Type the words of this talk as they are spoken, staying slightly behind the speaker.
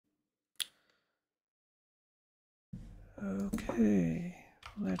Okay,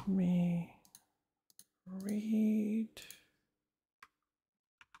 let me read.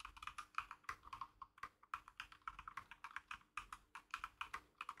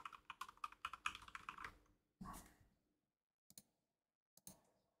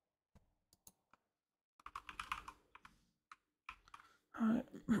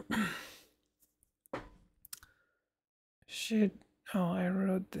 Should, I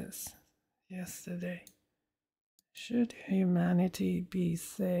wrote this yesterday. Should humanity be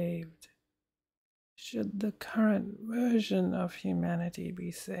saved? Should the current version of humanity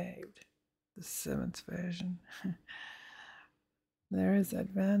be saved? The seventh version. There is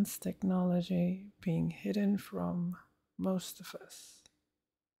advanced technology being hidden from most of us.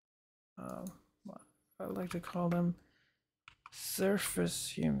 I like to call them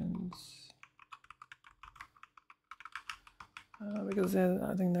surface humans. Because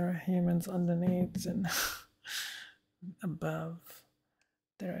I think there are humans underneath and above.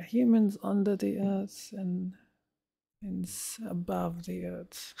 There are humans under the earth and above the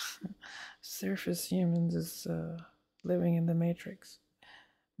earth. Surface humans is living in the matrix,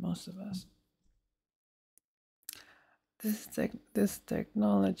 most of us. This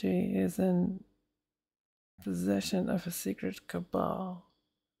technology is in possession of a secret cabal,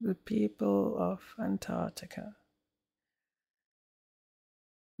 the people of Antarctica.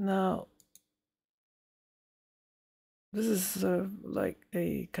 Now, this is sort of like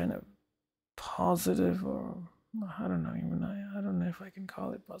a kind of positive, or I don't know, even I don't know if I can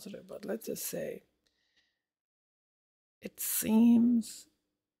call it positive, but let's just say it seems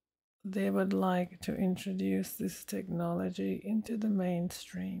they would like to introduce this technology into the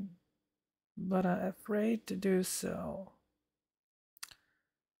mainstream, but are afraid to do so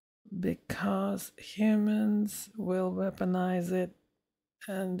because humans will weaponize it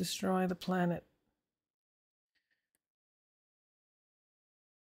and destroy the planet.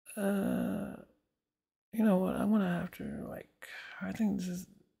 You know what? I'm gonna have to I think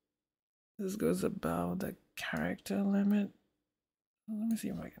this goes above the character limit. Let me see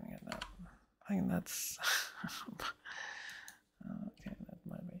if I can get that. I think that's okay. That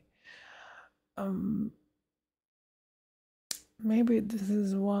might be. Maybe this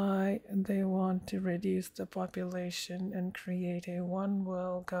is why they want to reduce the population and create a one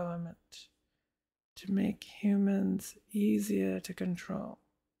world government to make humans easier to control.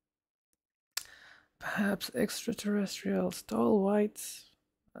 Perhaps extraterrestrials, tall whites.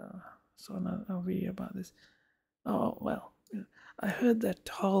 Saw a video about this. Oh, well, I heard that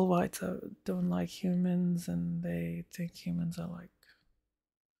tall whites don't like humans and they think humans are like.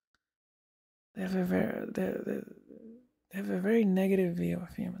 They have a very negative view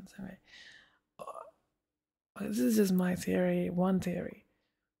of humans. I mean, this is just my theory, one theory.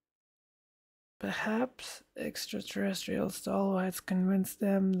 Perhaps extraterrestrial stalwarts convinced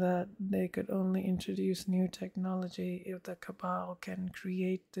them that they could only introduce new technology if the cabal can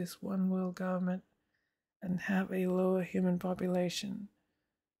create this one world government and have a lower human population,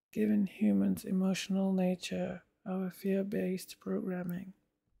 given humans' emotional nature of fear-based programming.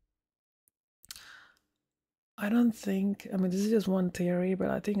 I don't think, I mean, this is just one theory,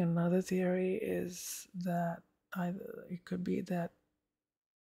 but I think another theory is that it could be that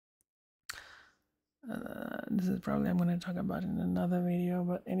this is probably I'm going to talk about in another video,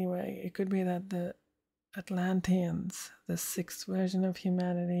 but anyway, it could be that the Atlanteans, the sixth version of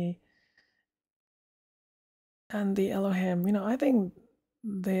humanity, and the Elohim, I think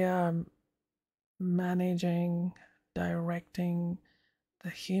they are managing, directing the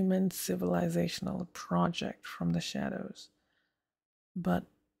human civilizational project from the shadows. But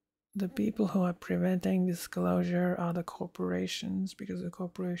the people who are preventing disclosure are the corporations, because the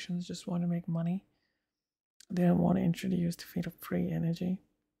corporations just want to make money. They don't want to introduce free energy.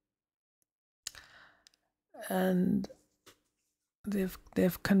 And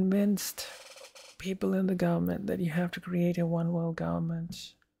they've convinced people in the government that you have to create a one world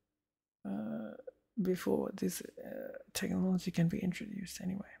government before this technology can be introduced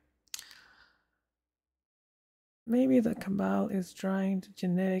anyway. Maybe the cabal is trying to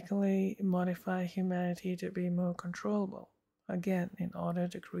genetically modify humanity to be more controllable, again, in order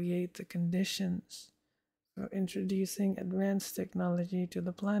to create the conditions for introducing advanced technology to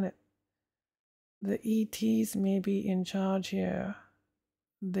the planet. The ETs may be in charge here.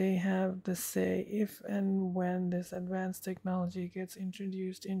 They have the say if and when this advanced technology gets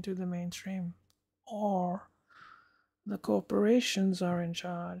introduced into the mainstream. Or the corporations are in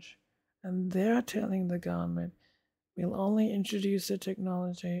charge and they're telling the government, we'll only introduce the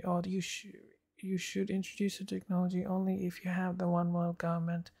technology, or you should introduce the technology only if you have the one world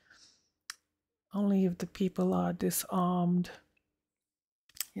government only if the people are disarmed,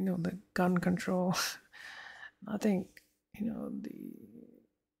 the gun control. I think,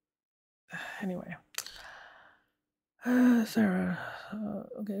 anyway. Sarah,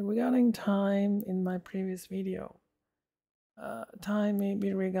 okay, regarding time in my previous video, time may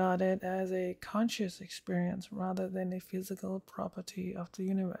be regarded as a conscious experience rather than a physical property of the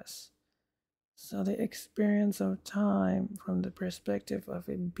universe. So the experience of time from the perspective of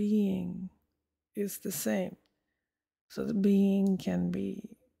a being is the same. So the being can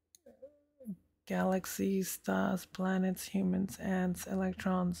be galaxies, stars, planets, humans, ants,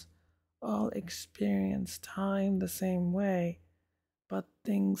 electrons, all experience time the same way, but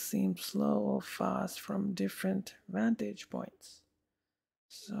things seem slow or fast from different vantage points.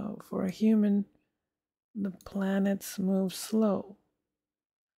 So for a human, the planets move slow.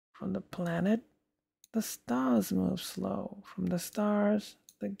 From the planet, the stars move slow. From the stars,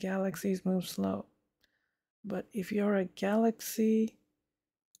 the galaxies move slow. But if you're a galaxy,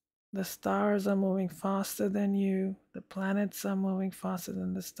 the stars are moving faster than you, the planets are moving faster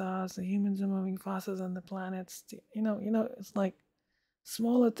than the stars, the humans are moving faster than the planets. It's like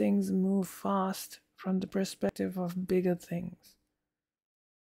smaller things move fast from the perspective of bigger things.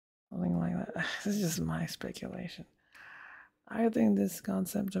 Something like that. This is just my speculation. I think this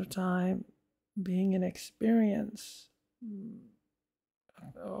concept of time being an experience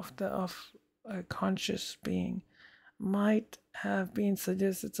of a conscious being might have been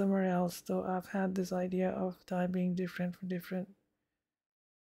suggested somewhere else, though I've had this idea of time being different for different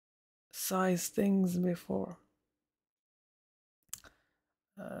size things before.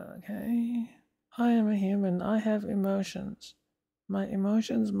 Okay. I am a human. I have emotions. My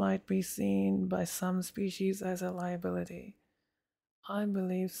emotions might be seen by some species as a liability. I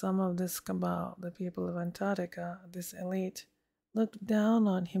believe some of this cabal, the people of Antarctica, this elite, look down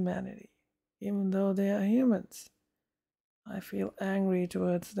on humanity, even though they are humans. I feel angry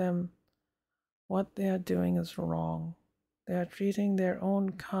towards them. What they are doing is wrong. They are treating their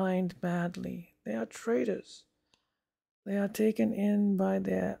own kind badly. They are traitors. They are taken in by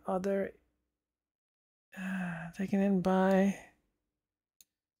their other, taken in by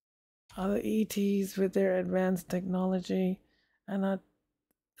other ETs with their advanced technology, and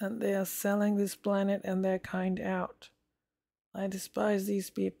they are selling this planet and their kind out. I despise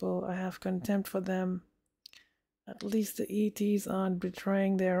these people. I have contempt for them. At least the ETs aren't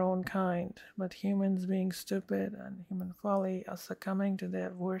betraying their own kind, but humans being stupid and human folly are succumbing to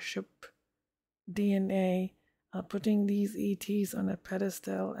their worship DNA, are putting these ETs on a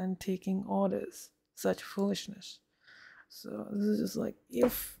pedestal and taking orders. Such foolishness. So this is just like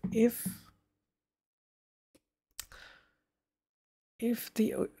if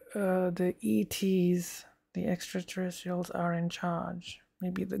the ETs, the extraterrestrials, are in charge,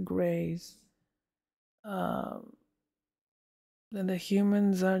 maybe the Greys, then the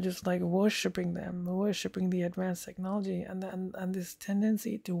humans are just like worshiping them, worshiping the advanced technology, and this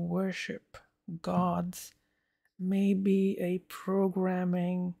tendency to worship gods may be a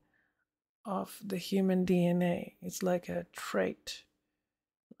programming of the human DNA. It's like a trait,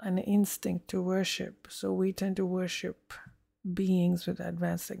 an instinct to worship. So we tend to worship beings with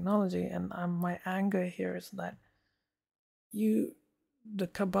advanced technology, and my anger here is that the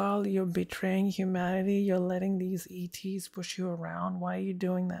cabal, you're betraying humanity. You're letting these ETs push you around. Why are you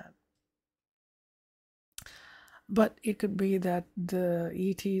doing that? But it could be that the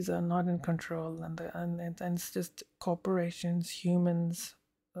ETs are not in control, and it's just corporations, humans,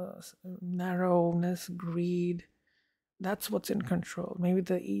 narrowness, greed. That's what's in control. Maybe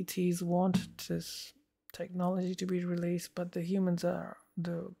the ETs want this technology to be released, but the humans are,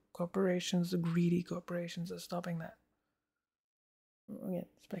 the corporations, the greedy corporations are stopping that. Again,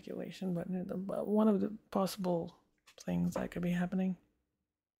 speculation, but one of the possible things that could be happening.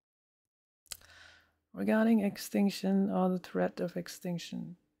 Regarding extinction or the threat of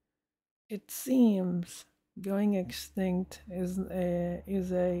extinction, it seems going extinct is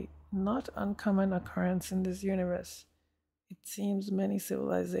a not uncommon occurrence in this universe. It seems many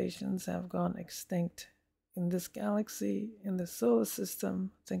civilizations have gone extinct in this galaxy, in the solar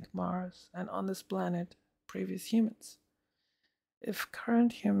system, think Mars, and on this planet, previous humans. If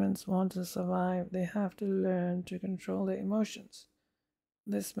current humans want to survive, they have to learn to control their emotions.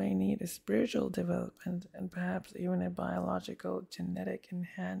 This may need a spiritual development and perhaps even a biological genetic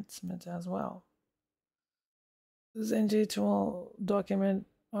enhancement as well. This NG12 document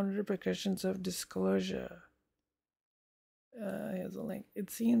on repercussions of disclosure. Here's a link.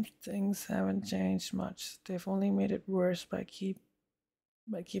 It seems things haven't changed much. They've only made it worse by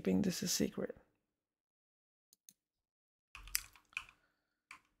keeping this a secret.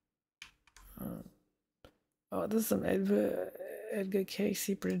 Oh, there's some Edgar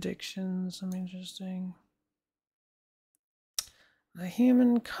Casey predictions, some interesting. The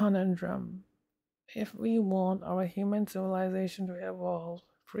human conundrum. If we want our human civilization to evolve,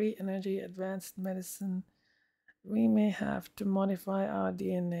 free energy, advanced medicine, we may have to modify our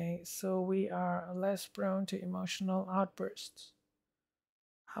DNA so we are less prone to emotional outbursts.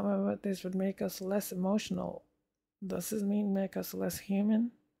 However, this would make us less emotional. Does this mean make us less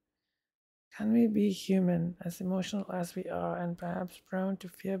human? Can we be human, as emotional as we are, and perhaps prone to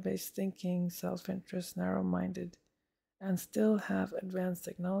fear based thinking, self interest, narrow minded, and still have advanced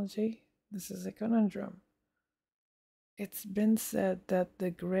technology? This is a conundrum. It's been said that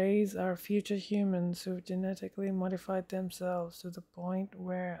the Greys are future humans who've genetically modified themselves to the point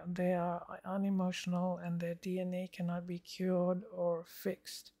where they are unemotional and their DNA cannot be cured or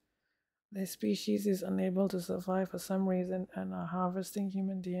fixed. Their species is unable to survive for some reason and are harvesting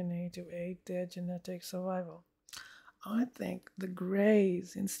human DNA to aid their genetic survival. I think the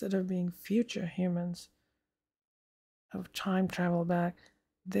Greys, instead of being future humans of time travel back,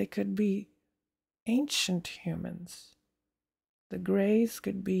 they could be ancient humans. The Greys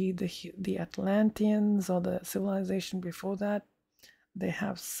could be the Atlanteans or the civilization before that. They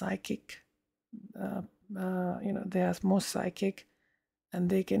have psychic, they are more psychic, and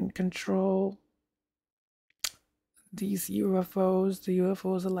they can control these UFOs. The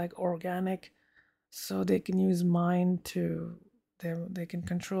UFOs are like organic, so they can use mind to. They can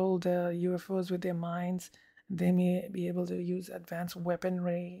control the UFOs with their minds. They may be able to use advanced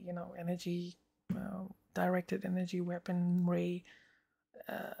weaponry, energy, directed energy weaponry,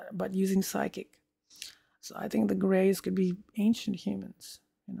 but using psychic. So I think the Greys could be ancient humans,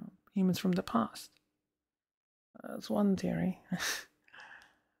 humans from the past. That's one theory.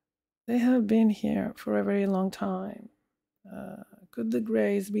 They have been here for a very long time. Could the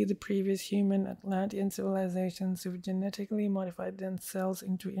Greys be the previous human Atlantean civilizations who've genetically modified themselves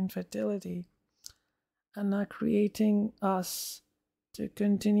into infertility and are creating us to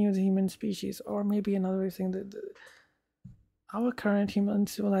continue the human species? Or maybe another thing that our current human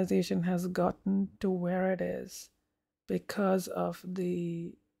civilization has gotten to where it is because of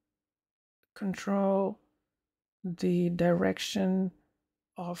the control, the direction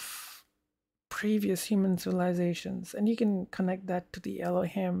of previous human civilizations. And you can connect that to the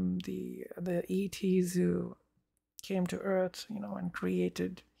Elohim, the ETs who came to Earth, and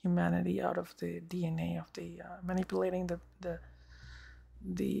created humanity out of the DNA of the manipulating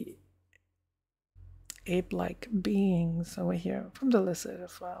the ape-like beings over here from the Lesser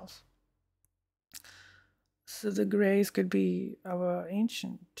files. So the Greys could be our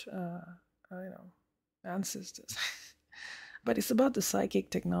ancient, ancestors. But it's about the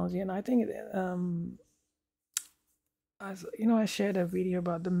psychic technology, and I think, I shared a video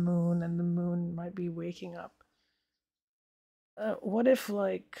about the moon, and the moon might be waking up. What if,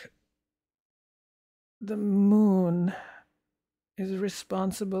 like, the moon is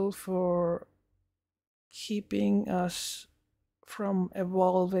responsible for keeping us from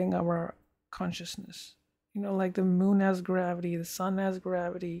evolving our consciousness? Like the moon has gravity, the sun has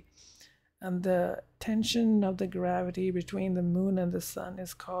gravity, and the tension of the gravity between the moon and the sun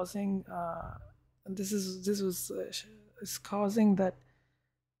is causing is causing that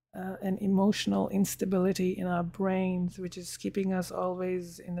an emotional instability in our brains, which is keeping us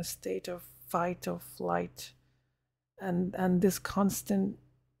always in a state of fight or flight, and this constant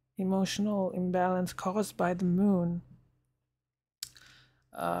emotional imbalance caused by the moon.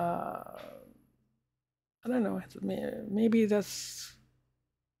 I don't know. Maybe that's,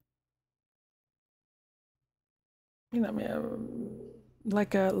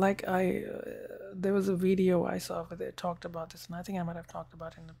 there was a video I saw where they talked about this, and I think I might have talked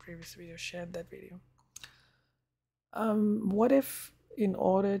about it in the previous video, shared that video. What if, in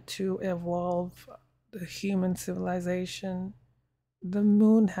order to evolve the human civilization, the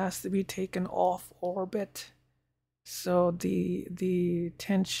moon has to be taken off orbit, so the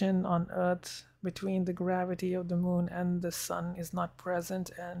tension on Earth between the gravity of the moon and the sun is not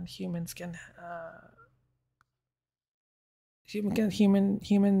present, and humans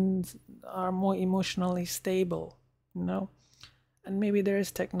are more emotionally stable, and maybe there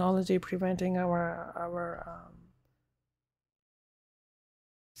is technology preventing our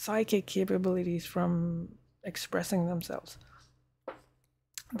psychic capabilities from expressing themselves.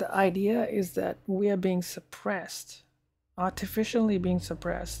 The idea is that we are being suppressed, artificially being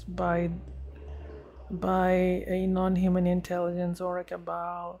suppressed by a non-human intelligence or a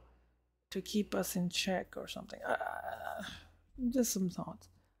cabal to keep us in check or something. Just some thoughts.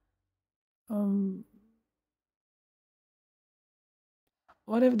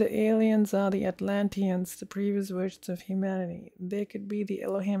 What if the aliens are the Atlanteans, the previous versions of humanity? They could be the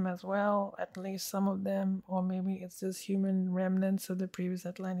Elohim as well, at least some of them, or maybe it's just human remnants of the previous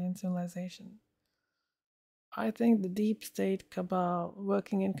Atlantean civilization. I think the deep state cabal,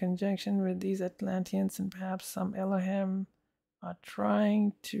 working in conjunction with these Atlanteans and perhaps some Elohim, are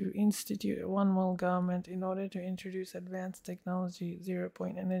trying to institute a one world government in order to introduce advanced technology, zero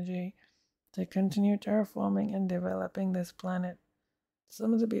point energy, to continue terraforming and developing this planet.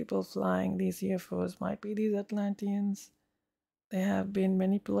 Some of the people flying these UFOs might be these Atlanteans. They have been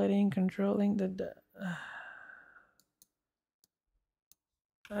manipulating, controlling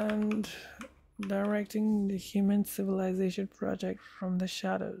and directing the human civilization project from the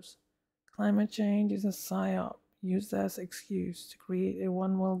shadows. Climate change is a psyop used as excuse to create a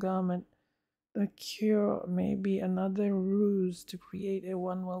one world government. The cure may be another ruse to create a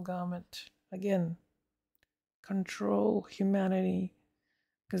one world government. Again, control humanity,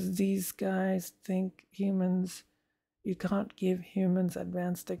 because these guys think you can't give humans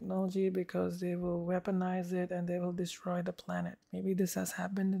advanced technology because they will weaponize it and they will destroy the planet. Maybe this has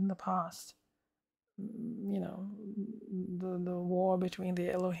happened in the past. The war between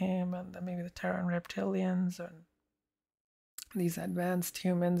the Elohim and maybe the Terran reptilians and these advanced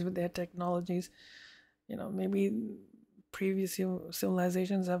humans with their technologies. Maybe previous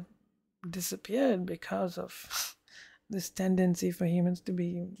civilizations have disappeared because of this tendency for humans to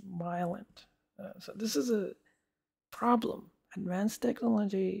be violent. So this is a problem. Advanced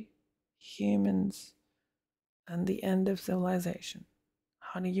technology, humans, and the end of civilization.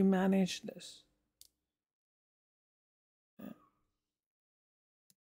 How do you manage this?